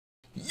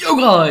Yo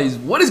guys,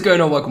 what is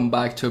going on? Welcome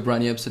back to a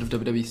brand new episode of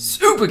WWE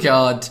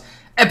Supercard,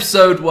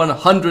 episode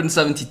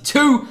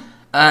 172,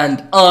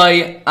 and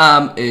I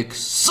am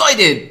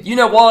excited. You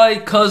know why?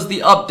 Because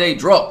the update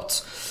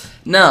dropped.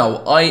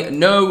 Now, I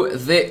know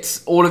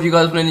that all of you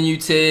guys are in a new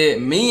tier,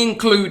 me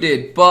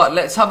included, but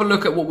let's have a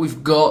look at what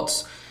we've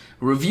got.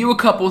 Review a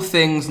couple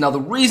things. Now,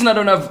 the reason I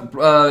don't have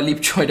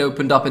Leap Droid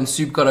opened up and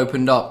Supercard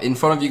opened up in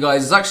front of you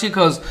guys is actually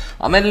because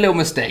I made a little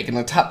mistake and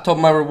I tapped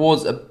on my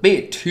rewards a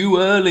bit too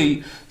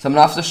early. So I'm going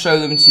to have to show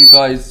them to you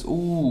guys.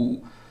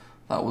 Ooh,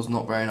 that was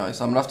not very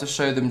nice. I'm going to have to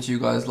show them to you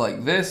guys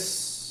like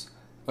this.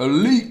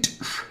 Elite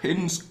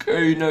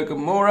Shinsuke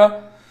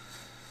Nakamura.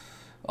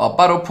 Our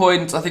battle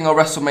points, I think our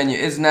WrestleMania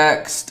is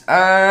next.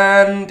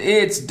 And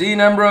it's Dean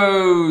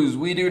Ambrose.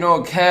 We do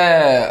not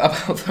care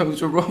about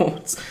those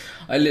rewards.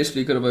 I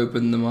literally could have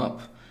opened them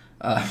up,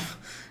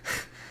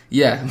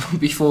 yeah,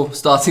 before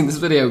starting this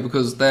video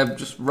because they're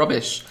just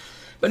rubbish.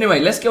 But anyway,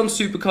 let's get on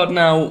Supercard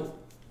now,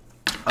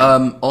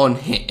 on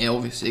here,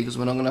 obviously, because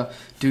we're not going to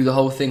do the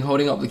whole thing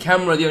holding up the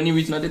camera. The only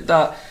reason I did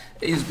that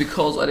is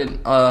because I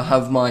didn't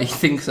have my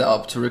thing set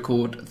up to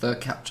record the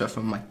capture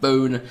from my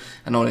phone,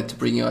 and I wanted to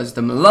bring you guys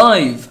them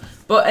live.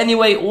 But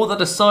anyway, all that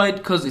aside,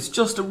 because it's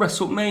just a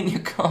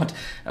WrestleMania card,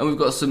 and we've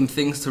got some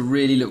things to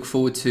really look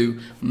forward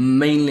to,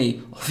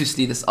 mainly,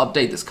 obviously, this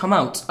update that's come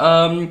out.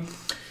 I'm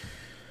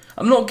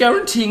not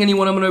guaranteeing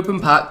anyone I'm going to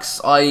open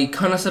packs. I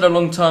kind of said a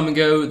long time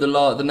ago,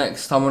 the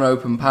next time I'm going to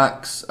open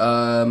packs,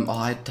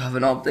 I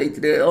haven't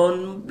updated it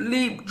on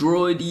Leap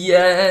Droid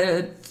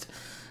yet.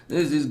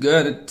 This is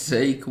going to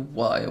take a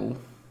while.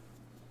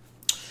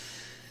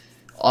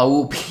 I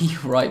will be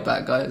right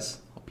back, guys.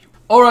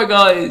 Alright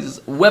guys,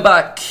 we're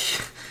back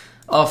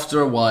after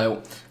a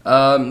while.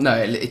 No,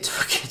 it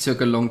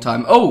took a long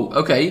time. Oh,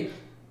 okay.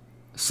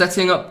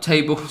 Setting up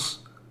tables.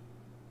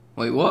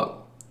 Wait, what?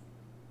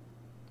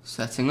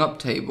 Setting up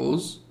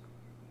tables.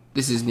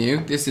 This is new.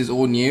 This is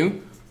all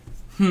new.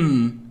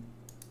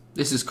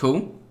 This is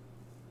cool.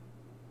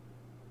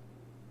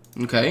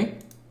 Okay.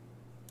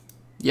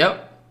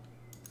 Yep.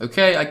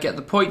 Okay, I get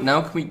the point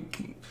now.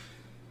 Can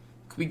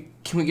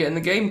we get in the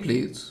game,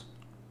 please?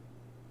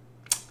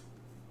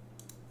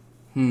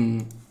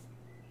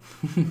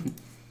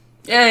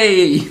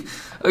 Yay!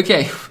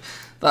 Okay,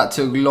 that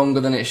took longer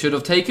than it should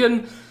have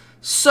taken.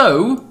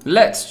 So,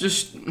 let's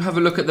just have a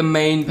look at the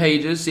main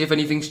pages, see if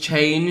anything's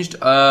changed.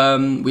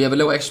 We have a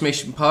little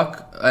exclamation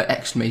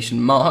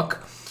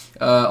mark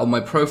on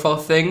my profile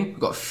thing. We've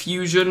got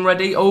Fusion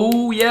ready.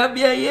 Oh, yeah.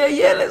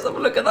 Let's have a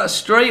look at that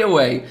straight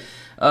away.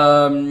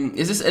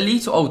 Is this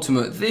Elite or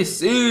Ultimate?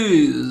 This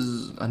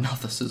is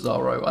another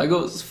Cesaro. I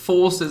got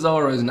 4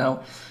 Cesaros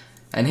now.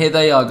 And here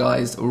they are,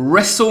 guys.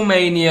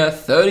 WrestleMania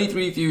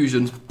 33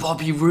 Fusions.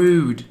 Bobby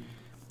Roode,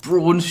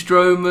 Braun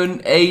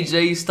Strowman,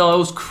 AJ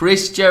Styles,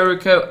 Chris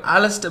Jericho,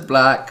 Aleister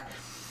Black,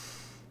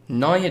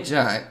 Nia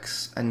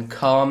Jax, and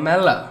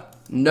Carmella.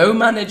 No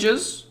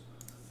managers.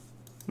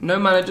 No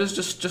managers,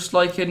 just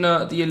like in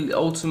the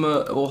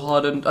Ultimate or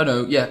Hardened. Oh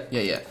no,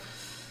 yeah.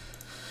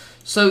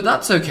 So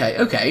that's okay.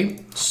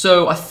 Okay,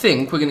 so I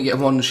think we're going to get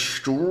one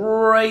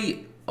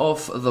straight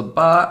off the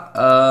bat.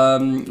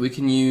 We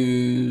can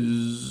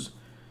use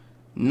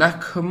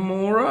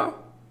Nakamura.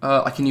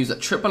 I can use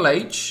that Triple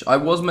H. I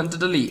was meant to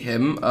delete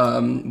him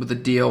with the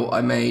deal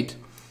I made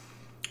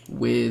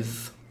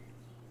with...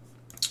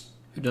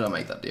 Who did I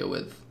make that deal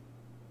with?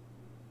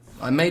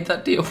 I made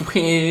that deal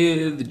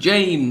with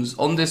James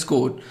on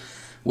Discord.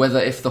 Whether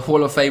if the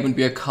Hall of Fame would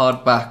be a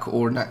card back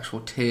or an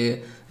actual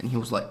tier, and he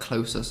was like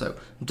closer. So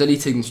I'm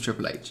deleting this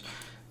Triple H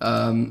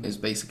is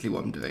basically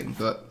what I'm doing,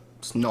 but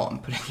it's not. I'm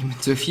putting him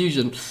into a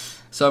fusion.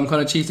 So I'm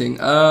kind of cheating.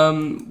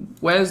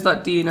 Where's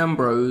that Dean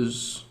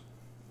Ambrose?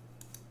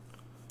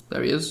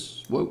 There he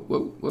is.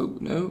 Whoa.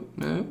 No.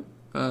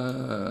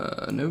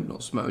 No,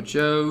 not Samoa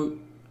Joe.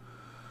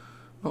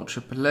 Not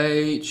Triple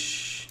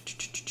H.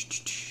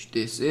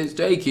 This is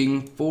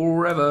taking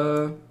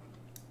forever.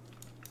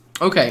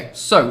 Okay,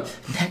 so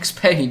next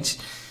page.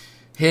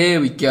 Here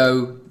we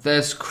go.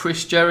 There's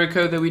Chris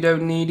Jericho that we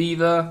don't need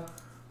either.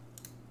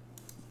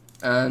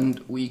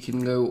 And we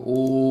can go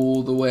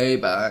all the way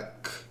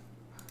back.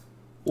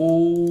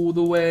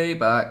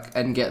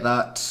 And get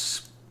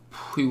that,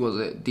 who was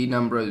it, Dean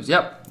Ambrose,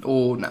 yep,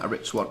 or nah,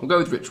 Rich One, we'll go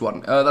with Rich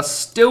One. That's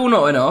still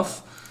not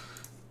enough,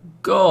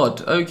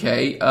 God,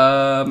 okay,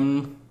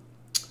 well,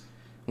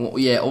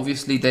 yeah,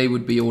 obviously they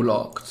would be all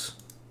locked.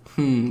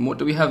 What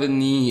do we have in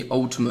the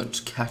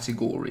Ultimate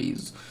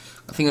categories?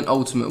 I think an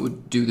Ultimate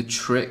would do the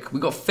trick. We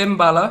got Finn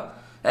Balor,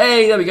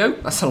 hey, there we go,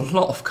 that's a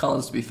lot of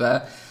cards to be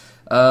fair.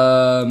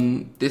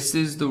 This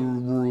is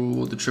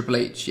the Triple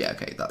H. Yeah,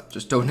 okay, that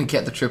just don't want to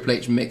get the Triple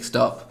H mixed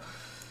up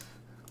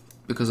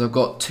because I've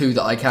got 2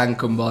 that I can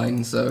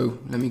combine. So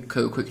let me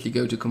quickly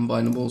go to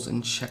combinables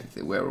and check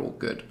that we're all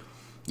good.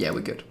 Yeah,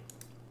 we're good.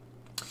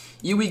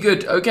 We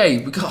good. Okay,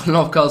 we got a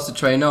lot of cards to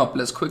train up.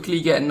 Let's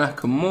quickly get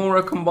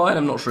Nakamura combined.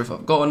 I'm not sure if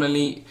I've got an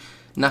Elite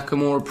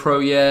Nakamura Pro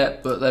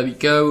yet, but there we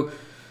go.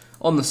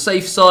 on the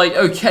safe side.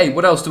 Okay,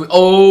 what else do we...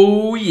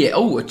 Oh, yeah.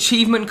 Oh,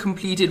 achievement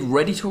completed,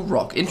 ready to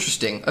rock.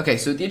 Interesting. Okay,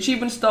 so the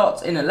achievement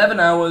starts in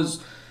 11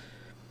 hours.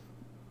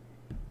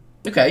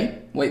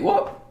 Okay, wait,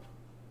 what?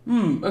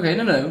 Okay,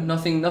 no.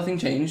 Nothing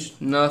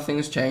changed. Nothing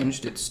has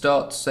changed. It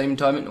starts same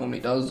time it normally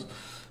does.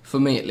 For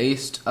me, at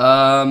least.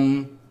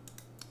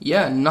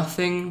 Yeah,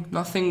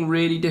 nothing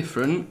really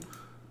different.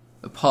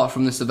 Apart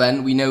from this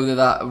event. We know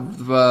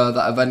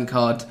that event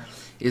card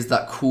is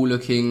that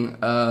cool-looking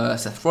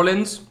Seth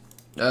Rollins.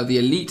 The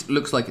Elite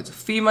looks like it's a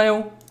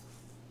female.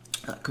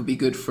 That could be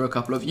good for a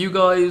couple of you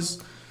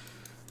guys.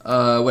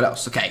 What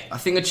else? Okay, I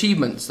think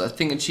achievements. I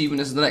think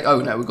achievement is the next.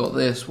 Oh no, we got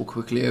this. We'll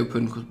quickly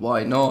open because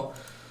why not?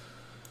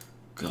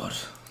 God,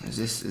 is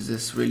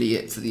this really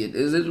it to the?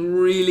 Is it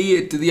really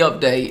it to the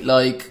update?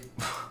 Like,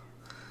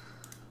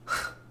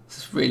 is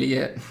this really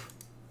it?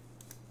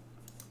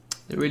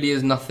 There really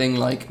is nothing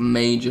like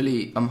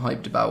majorly I'm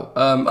hyped about.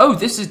 Oh,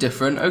 this is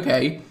different.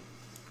 Okay.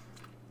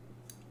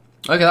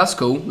 Okay, that's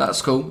cool. That's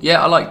cool.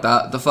 Yeah, I like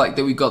that. The fact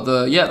that we got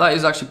the... Yeah, that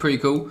is actually pretty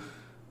cool.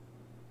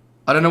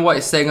 I don't know why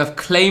it's saying I've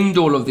claimed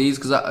all of these,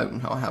 because oh,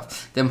 no, I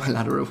have. They're my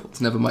ladder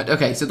rewards. Never mind.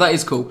 Okay, so that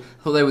is cool.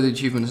 I thought they were the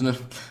achievements. No,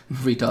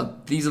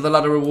 retard. These are the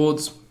ladder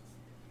rewards.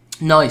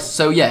 Nice.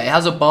 So, yeah, it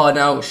has a bar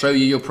now. It'll show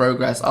you your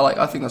progress.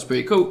 I think that's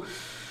pretty cool.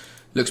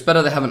 Looks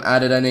better. They haven't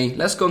added any.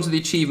 Let's go on to the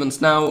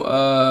achievements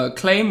now.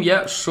 Claim.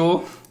 Yeah,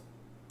 sure.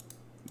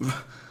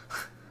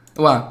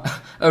 Wow,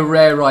 a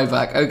rare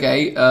Ryback.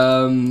 Okay,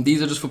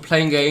 these are just for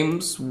playing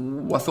games.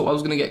 I thought I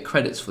was gonna get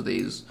credits for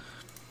these.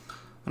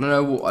 I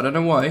don't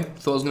know why.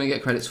 Thought I was gonna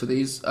get credits for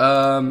these.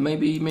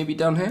 Maybe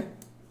down here.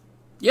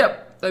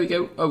 Yep, there we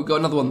go. Oh, we got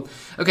another one.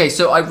 Okay,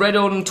 so I read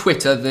on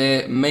Twitter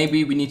that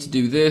maybe we need to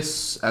do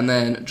this and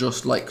then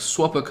just like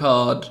swap a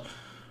card,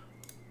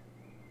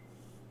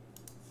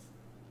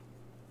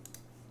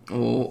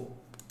 or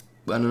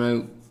I don't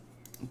know,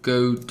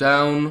 go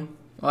down.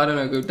 I don't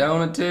know, go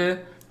down a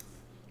tier.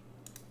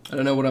 I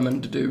don't know what I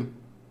meant to do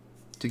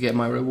to get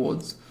my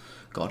rewards.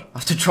 God, I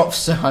have to drop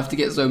I have to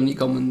get so many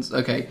commons.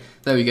 Okay,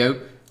 there we go.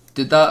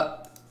 Did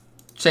that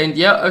change?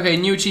 Yeah, okay,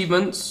 new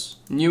achievements.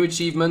 New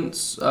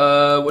achievements.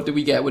 What did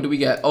we get? What did we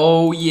get?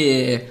 Oh,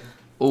 yeah.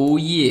 Oh,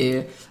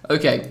 yeah.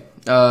 Okay,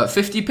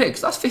 50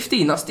 picks. That's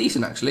 15. That's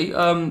decent, actually.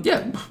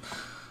 Yeah.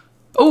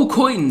 Oh,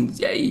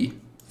 coins. Yay.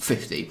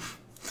 50.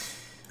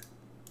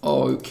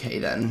 Okay,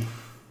 then.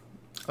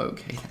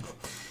 Okay, then.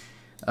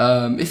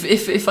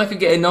 If I could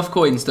get enough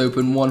coins to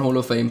open one Hall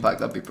of Fame pack,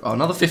 that'd be... Oh,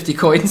 another 50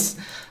 coins.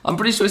 I'm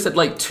pretty sure it said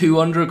like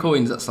 200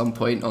 coins at some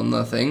point on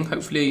the thing.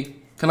 Hopefully...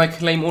 Can I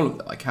claim all of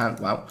them? I can't.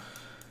 Wow.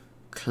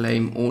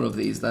 Claim all of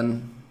these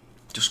then.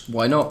 Just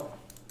why not?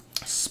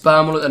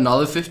 Spam all of...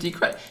 Another 50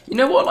 credit. You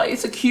know what? Like,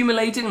 it's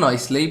accumulating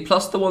nicely.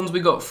 Plus the ones we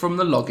got from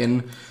the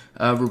login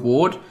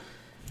reward.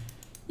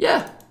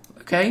 Yeah.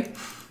 Okay.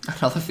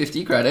 Another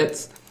 50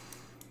 credits.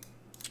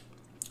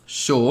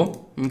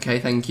 Sure. Okay,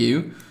 thank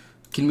you.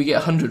 Can we get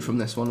 100 from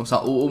this one or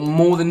something? Or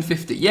more than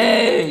 50?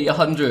 Yay!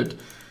 100.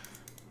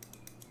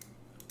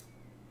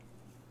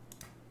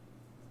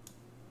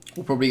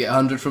 We'll probably get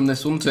 100 from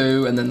this one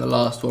too, and then the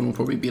last one will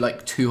probably be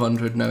like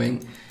 200,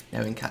 knowing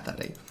Cat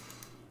Daddy.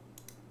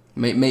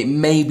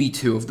 Maybe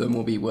two of them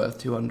will be worth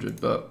 200,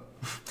 but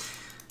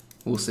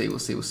we'll see.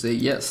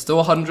 Yeah, still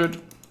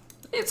 100.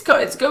 It's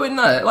going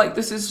there. Like,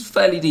 this is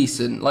fairly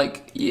decent.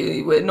 Like,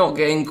 yeah, we're not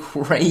getting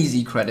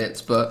crazy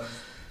credits, but...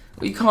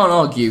 You can't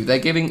argue. They're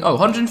giving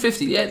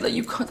 150. Yeah,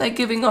 they're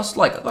giving us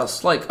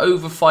that's like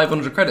over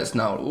 500 credits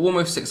now,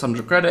 almost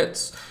 600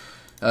 credits.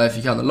 If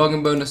you count the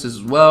login bonuses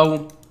as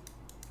well,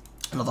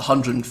 another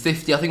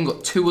 150. I think we've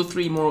got 2 or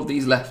 3 more of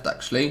these left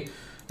actually.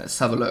 Let's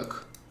have a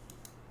look.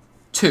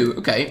 2.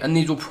 Okay, and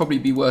these will probably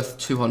be worth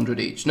 200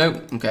 each.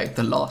 No, okay,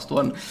 the last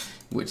one,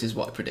 which is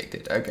what I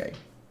predicted. Okay,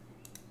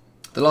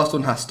 the last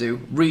one has to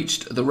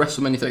reached the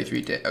WrestleMania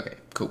 33 tier. Okay,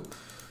 cool.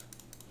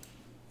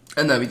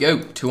 And there we go,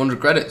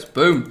 200 credits,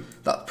 boom.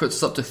 That puts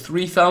us up to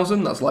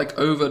 3,000, that's like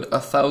over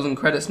 1,000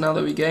 credits now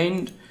that we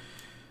gained.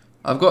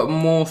 I've got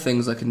more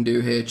things I can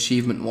do here,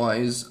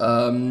 achievement-wise.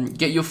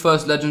 Get your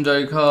first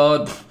legendary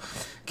card,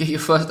 get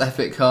your first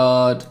epic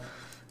card,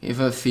 get your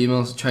first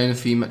female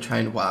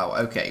trainer, wow,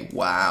 okay,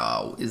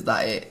 wow. Is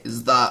that it?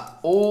 Is that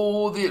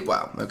all the,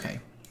 wow,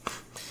 okay.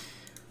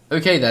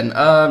 Okay then,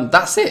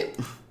 that's it.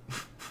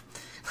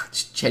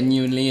 That's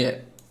genuinely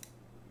it.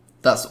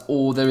 That's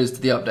all there is to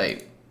the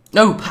update.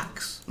 No,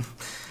 packs.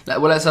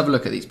 Well, let's have a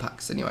look at these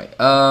packs anyway.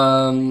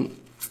 Wow,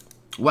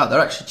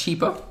 they're actually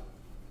cheaper.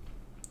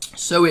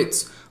 So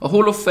it's a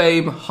Hall of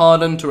Fame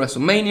hardened to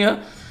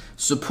WrestleMania,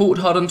 support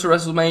hardened to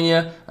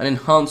WrestleMania, and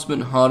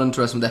enhancement hardened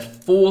to WrestleMania. They're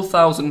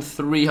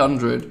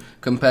 4,300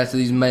 compared to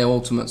these male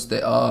ultimates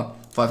that are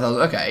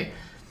 5,000. Okay.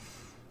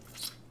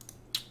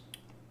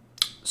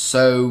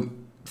 So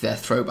they're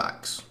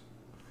throwbacks.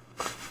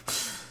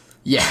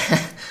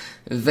 Yeah,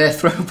 they're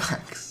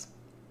throwbacks.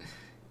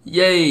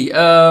 Yay,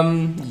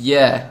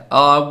 yeah.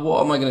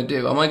 What am I going to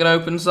do? Am I going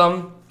to open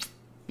some?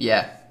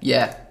 Yeah.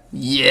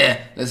 Yeah,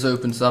 let's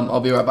open some. I'll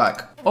be right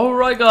back.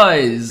 Alright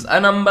guys,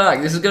 and I'm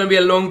back. This is going to be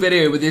a long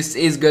video, but this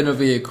is going to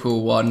be a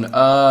cool one.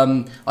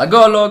 I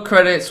got a lot of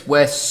credits.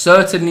 We're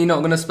certainly not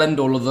going to spend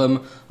all of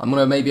them. I'm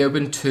going to maybe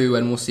open 2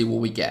 and we'll see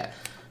what we get.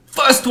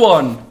 First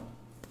one!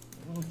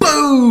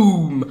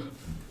 Boom!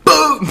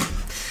 Boom!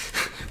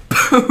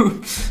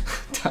 Boom!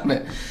 Damn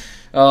it.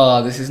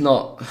 Oh, this is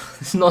not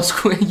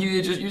square.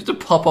 You just used to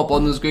pop up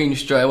on the screen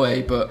straight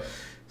away, but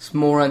it's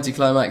more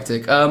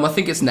anticlimactic. I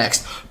think it's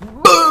next.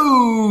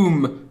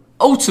 Boom!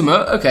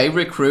 Ultimate, okay,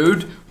 Rick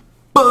Rude.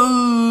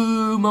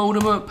 Boom!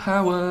 Ultimate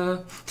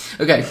power.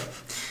 Okay.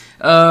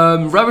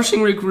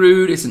 Ravishing Rick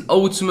Rude, it's an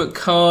ultimate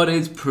card,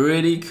 it's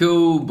pretty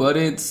cool, but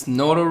it's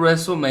not a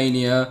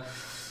WrestleMania.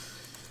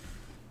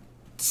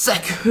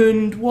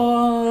 Second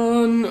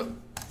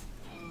one.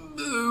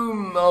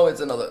 Boom! Oh, it's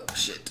another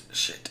shit.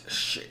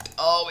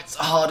 Oh, it's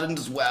hardened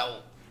as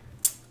well.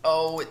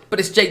 Oh,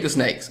 but it's Jake the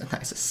Snakes, and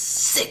that is a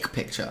sick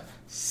picture.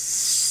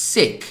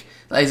 Sick.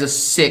 That is a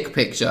sick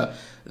picture.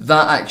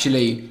 That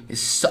actually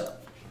is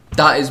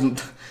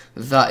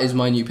that is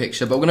my new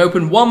picture. But we're gonna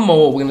open one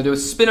more. We're gonna do a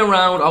spin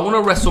around. I want a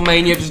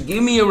WrestleMania. Just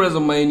give me a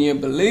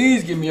WrestleMania,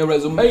 please. Give me a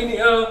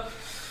WrestleMania.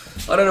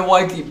 I don't know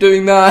why I keep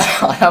doing that.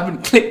 I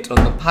haven't clicked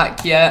on the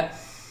pack yet.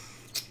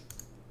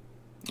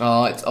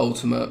 Oh, it's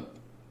Ultimate.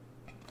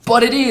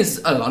 But it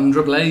is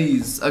Alundra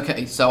Blaze.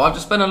 Okay, so I've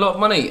just spent a lot of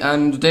money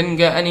and didn't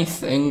get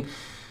anything.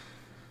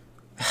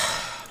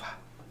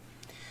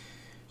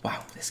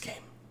 Wow, this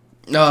game.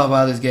 Oh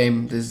wow, this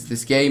game.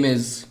 This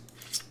game's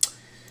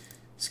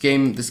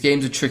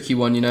a tricky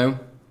one, you know.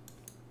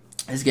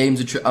 This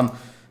game's a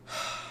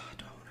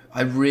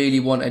I really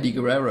want Eddie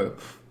Guerrero.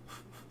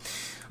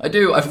 I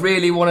do. I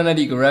really want an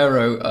Eddie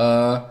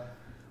Guerrero.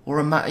 Or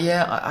a Matt.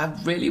 Yeah, I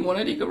really want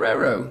Eddie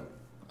Guerrero.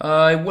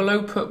 I will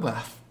open.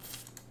 Well,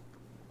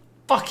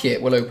 fuck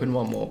it. We'll open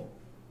one more.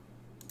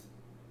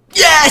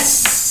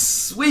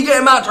 Yes! We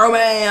get Macho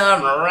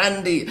Man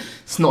Randy.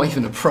 It's not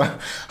even a pro.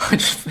 I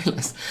just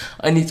realised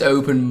I need to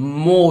open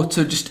more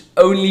to just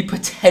only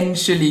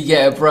potentially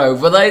get a pro.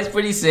 But that is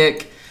pretty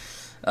sick.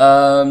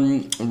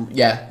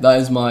 Yeah,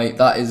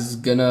 that is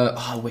gonna.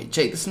 Oh wait,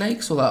 Jake the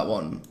Snakes or that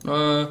one?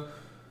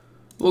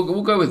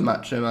 We'll go with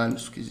Macho Man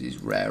just because he's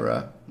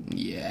rarer.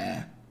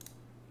 Yeah.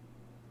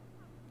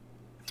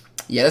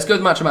 Yeah, let's go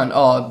with Macho Man.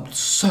 Oh,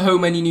 so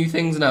many new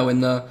things now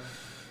in the.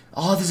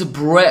 Oh, there's a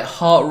Bret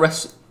Hart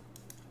wrestler.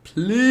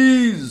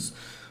 Please!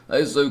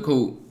 That is so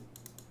cool.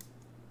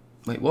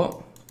 Wait,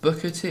 what?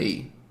 Booker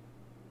T.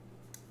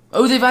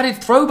 Oh, they've added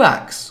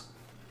throwbacks.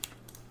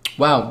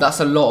 Wow, that's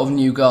a lot of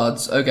new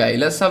guards. Okay,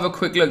 let's have a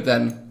quick look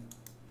then.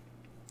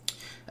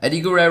 Eddie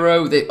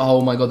Guerrero.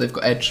 Oh my god, they've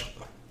got Edge.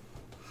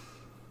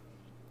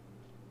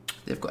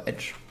 They've got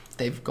Edge.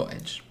 They've got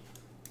Edge.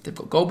 They've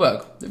got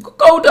Goldberg. They've got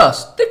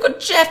Goldust. They've got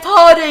Jeff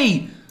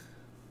Hardy.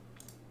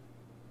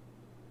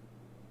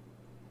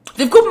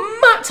 They've got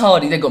Matt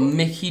Hardy. They've got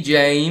Mickey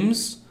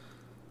James.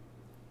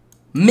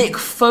 Mick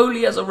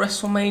Foley as a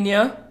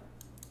WrestleMania.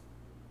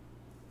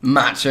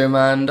 Macho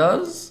Man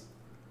does,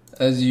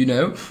 as you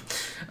know.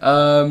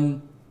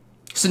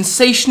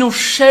 Sensational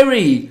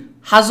Sherry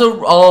has a...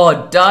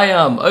 Oh,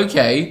 damn.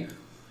 Okay.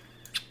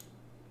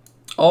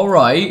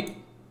 Alright.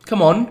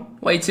 Come on.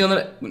 Waiting on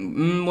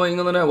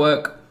the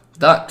network.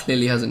 That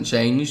clearly hasn't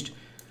changed.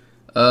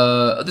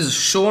 There's a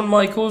Shawn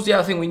Michaels. Yeah,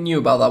 I think we knew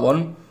about that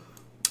one.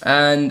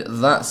 And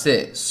that's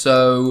it.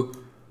 So,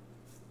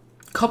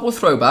 couple of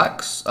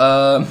throwbacks.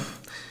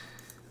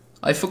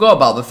 I forgot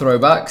about the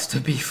throwbacks, to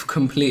be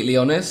completely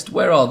honest.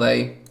 Where are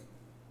they?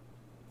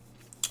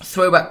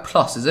 Throwback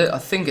Plus, is it? I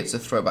think it's a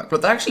throwback.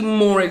 But they're actually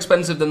more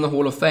expensive than the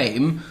Hall of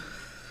Fame.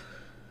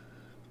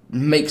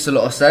 Makes a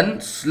lot of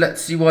sense.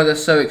 Let's see why they're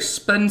so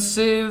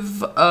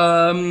expensive. Okay,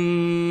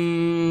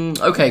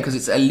 because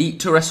it's Elite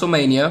to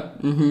WrestleMania.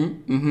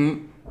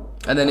 And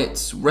then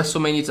it's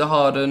WrestleMania to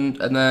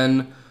Hardened, and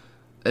then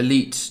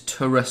Elite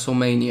to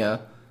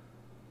WrestleMania.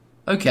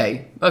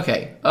 Okay.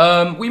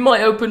 We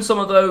might open some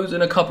of those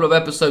in a couple of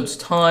episodes'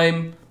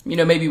 time. You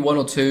know, maybe 1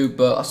 or 2,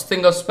 but I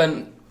think I've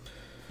spent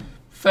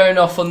fair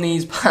enough on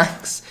these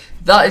packs.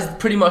 That is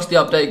pretty much the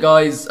update,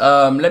 guys.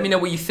 Let me know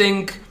what you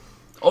think.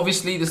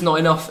 Obviously, there's not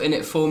enough in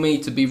it for me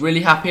to be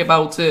really happy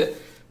about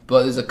it,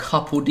 but there's a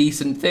couple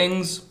decent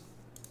things.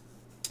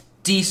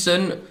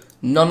 Decent.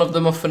 None of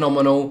them are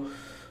phenomenal,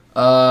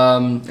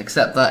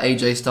 except that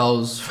AJ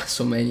Styles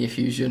WrestleMania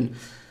fusion.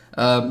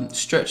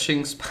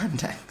 Stretching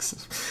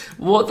spandex.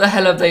 What the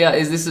hell have they at?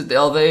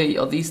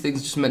 Are these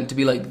things just meant to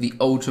be like the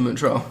ultimate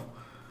troll?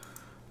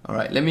 All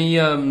right, let me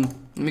go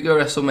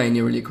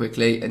WrestleMania really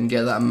quickly and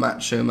get that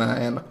Macho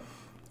Man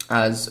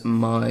as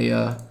my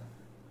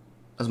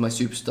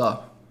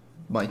superstar,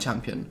 my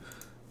champion.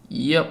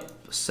 Yep,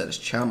 set as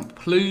champ,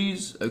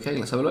 please. Okay,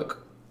 let's have a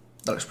look.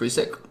 That looks pretty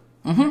sick.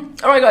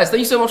 Alright guys, thank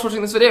you so much for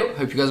watching this video.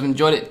 Hope you guys have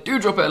enjoyed it. Do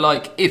drop it a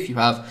like if you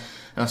have.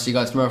 And I'll see you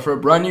guys tomorrow for a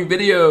brand new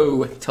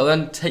video. Till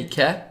then, take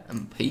care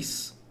and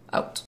peace out.